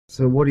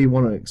So what do you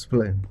want to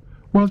explain?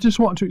 Well, I just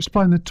wanted to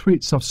explain the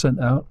tweets I've sent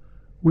out,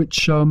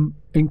 which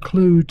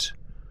include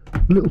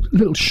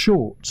little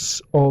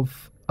shorts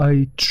of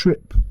a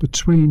trip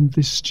between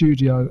this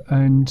studio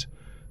and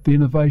the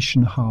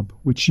Innovation Hub,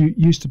 which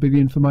used to be the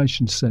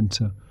Information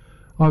Centre,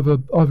 over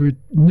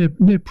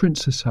near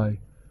Princess Hay,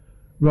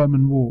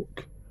 Roman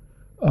Walk,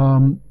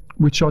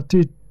 which I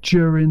did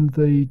during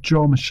the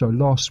drama show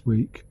last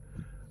week,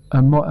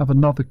 and might have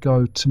another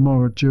go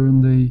tomorrow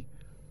during the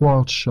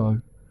Wild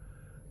show,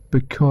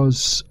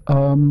 because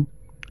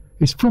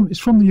it's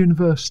from the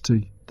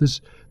university. There's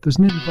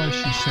an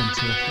innovation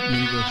centre at the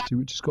university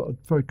which has got a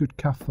very good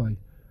cafe.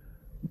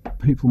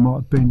 People might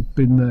have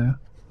been there,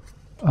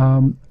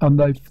 and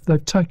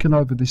they've taken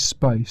over this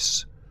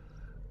space,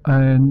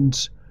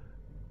 and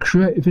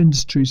creative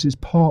industries is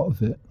part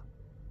of it.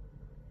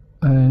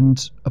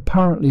 And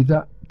apparently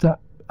that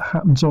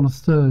happens on a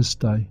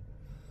Thursday,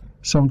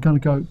 so I'm going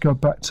to go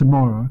back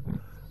tomorrow,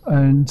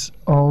 and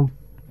I'll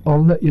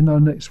let you know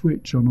next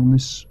week, John, on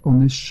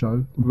this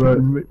show,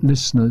 right,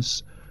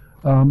 listeners.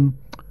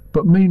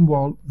 But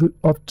meanwhile,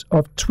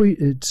 I've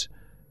tweeted,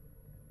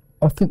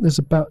 I think there's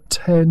about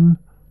 10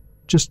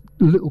 just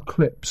little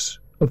clips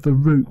of the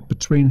route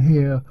between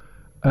here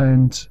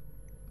and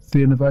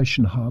the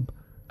Innovation Hub,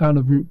 and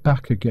a route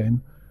back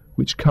again,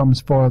 which comes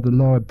via the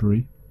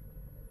library.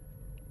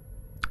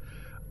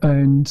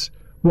 And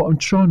what I'm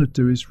trying to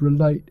do is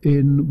relate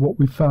in what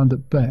we found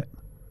at Bet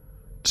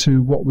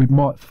to what we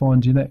might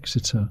find in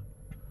Exeter.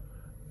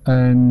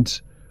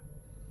 And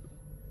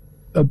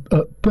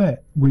at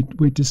Bet,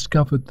 we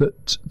discovered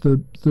that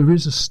there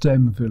is a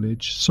STEM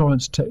village: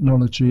 science,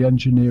 technology,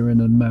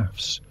 engineering and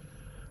maths.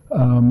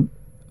 The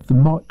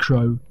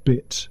micro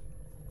bit,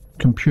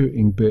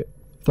 computing bit,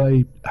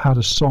 they had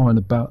a sign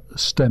about a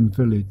STEM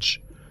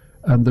village,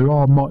 and there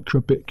are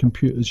microbit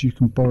computers you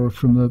can borrow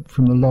from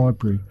the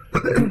library.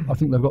 I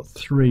think they've got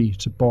 3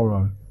 to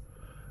borrow,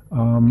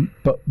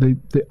 but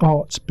the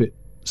arts bit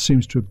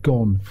seems to have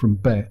gone from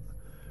Bet.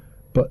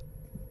 But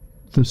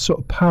the sort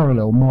of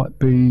parallel might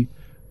be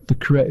the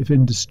creative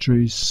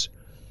industries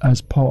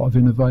as part of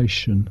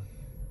innovation.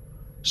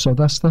 So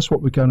that's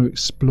what we're going to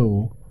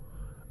explore,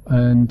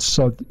 and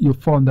so you'll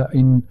find that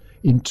in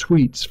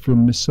tweets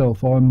from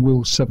myself. I'm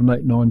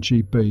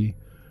Will789GB,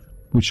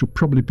 which will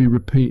probably be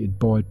repeated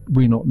by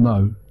We Not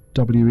Know,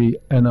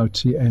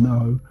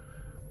 WENOTNO,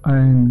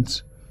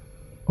 and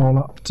I'll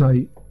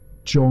update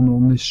John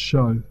on this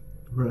show,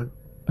 right,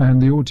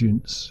 and the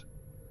audience.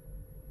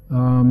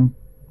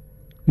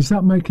 Is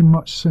that making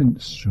much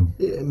sense, John?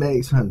 It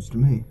makes sense to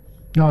me.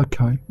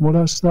 Okay, well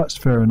that's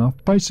fair enough.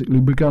 Basically,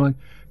 we're going to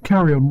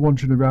carry on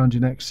wandering around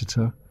in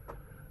Exeter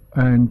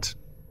and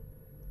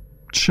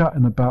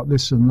chatting about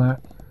this and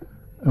that,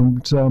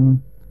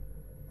 and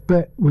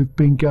Bet we've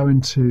been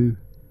going to.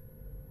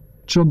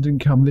 John didn't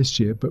come this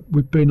year, but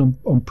we've been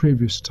on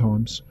previous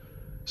times,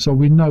 so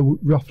we know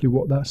roughly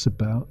what that's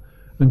about,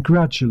 and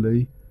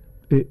gradually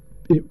it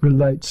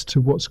relates to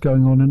what's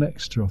going on in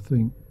Exeter, I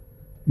think,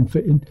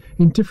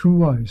 in different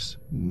ways.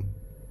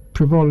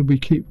 Provided we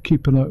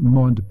keep an open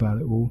mind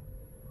about it all,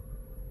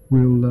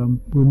 we'll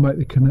make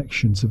the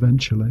connections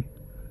eventually.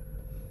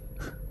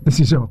 This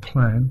is our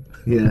plan.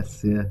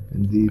 Yes, yeah,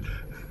 indeed.